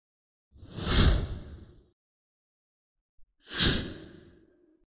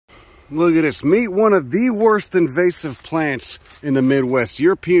Look at this. Meet one of the worst invasive plants in the Midwest.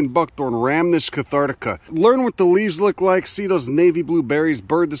 European buckthorn, Rhamnus cathartica. Learn what the leaves look like. See those navy blue berries,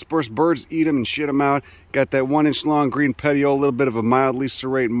 bird dispersed. Birds eat them and shit them out. Got that 1-inch long green petiole, a little bit of a mildly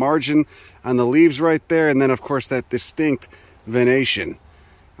serrate margin on the leaves right there. And then, of course, that distinct venation.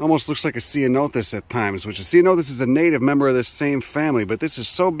 Almost looks like a ceanothus at times, which a ceanothus is a native member of this same family. But this is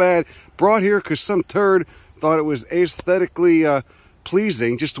so bad. Brought here because some turd thought it was aesthetically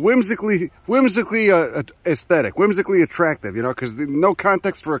pleasing, just whimsically aesthetic, whimsically attractive, you know, because no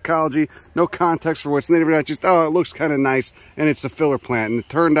context for ecology, no context for what's native or not, just, oh, it looks kind of nice, and it's a filler plant. And it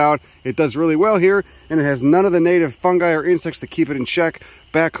turned out it does really well here, and it has none of the native fungi or insects to keep it in check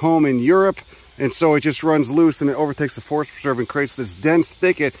back home in Europe. And so it just runs loose and it overtakes the forest preserve and creates this dense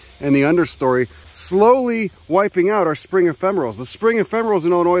thicket in the understory, slowly wiping out our spring ephemerals. The spring ephemerals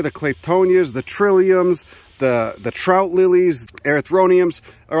in Illinois, the claytonias, the trilliums, the trout lilies, erythroniums,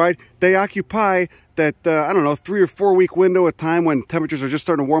 all right, they occupy that, I don't know, 3 or 4 week window at time when temperatures are just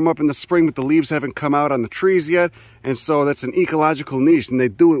starting to warm up in the spring, but the leaves haven't come out on the trees yet. And so that's an ecological niche, and they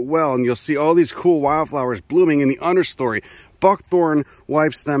do it well. And you'll see all these cool wildflowers blooming in the understory. Buckthorn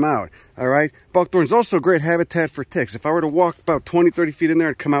wipes them out, all right? Buckthorn's also great habitat for ticks. If I were to walk about 20, 30 feet in there,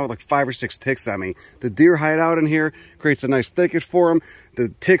 I'd come out with like 5 or 6 ticks on me. The deer hide out in here, creates a nice thicket for them. The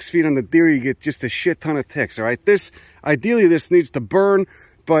ticks feed on the deer, you get just a shit ton of ticks, all right? Ideally, this needs to burn,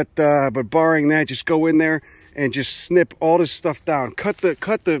 but barring that, just go in there and just snip all this stuff down. Cut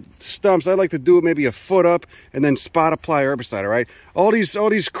the stumps. I like to do it maybe a foot up and then spot apply herbicide, all right? All these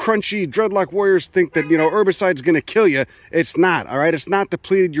crunchy dreadlock warriors think that, you know, herbicide's gonna kill you. It's not, all right? It's not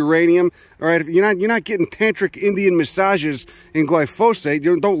depleted uranium, all right? You're not getting tantric Indian massages in glyphosate.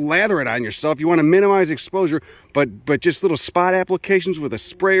 You don't lather it on yourself. You want to minimize exposure, but just little spot applications with a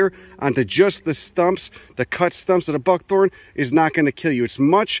sprayer onto just the stumps, the cut stumps of the buckthorn is not gonna kill you. It's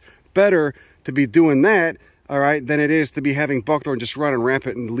much better to be doing that, all right, than it is to be having buckthorn just running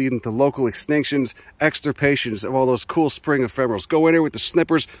rampant and leading to local extinctions, extirpations of all those cool spring ephemerals. Go in there with the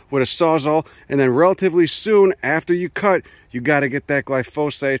snippers, with a sawzall, and then relatively soon after you cut, you got to get that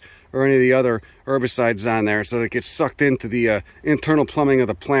glyphosate or any of the other herbicides on there so that it gets sucked into the internal plumbing of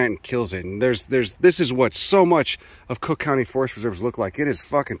the plant and kills it. And this is what so much of Cook County forest preserves look like. It is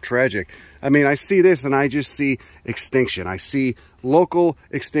fucking tragic. I mean, I see this and I just see extinction. I see local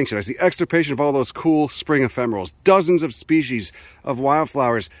extinction. I see extirpation of all those cool spring ephemerals. Dozens of species of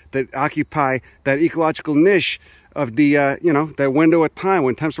wildflowers that occupy that ecological niche of the, you know, that window of time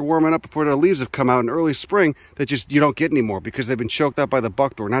when temps are warming up before the leaves have come out in early spring that just you don't get anymore because they've been choked out by the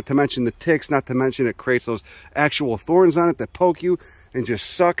buckthorn. Not to mention the ticks, not to mention it creates those actual thorns on it that poke you and just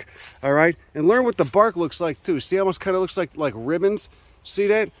suck, all right? And learn what the bark looks like too. See, almost kind of looks like ribbons. See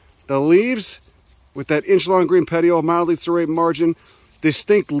that? The leaves with that inch-long green petiole, mildly serrate margin,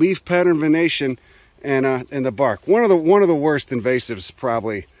 distinct leaf pattern venation, and the bark. One of the worst invasives,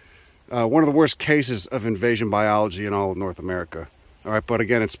 probably. One of the worst cases of invasion biology in all of North America. All right, but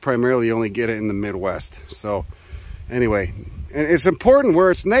again, it's primarily you only get it in the Midwest. So anyway, and it's important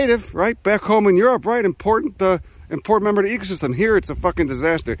where it's native, right? Back home in Europe, right? Important member of the ecosystem. Here, it's a fucking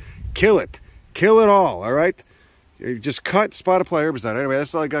disaster. Kill it. Kill it all right? You just cut, spot, apply herbicide. Anyway,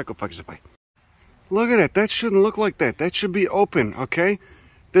 that's all I got. Go fuck yourself. Bye. Look at it. That shouldn't look like that. That should be open, okay?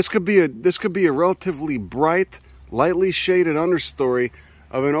 This could be a relatively bright, lightly shaded understory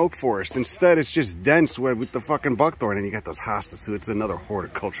of an oak forest. Instead, it's just dense with the fucking buckthorn, and you got those hostas too. It's another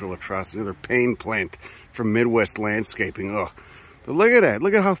horticultural atrocity, another pain plant from Midwest landscaping. Ugh. But look at that.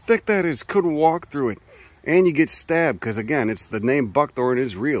 Look at how thick that is. Couldn't walk through it. And you get stabbed because, again, it's the name buckthorn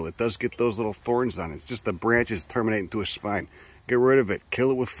is real. It does get those little thorns on it. It's just the branches terminate into a spine. Get rid of it.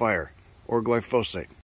 Kill it with fire or glyphosate.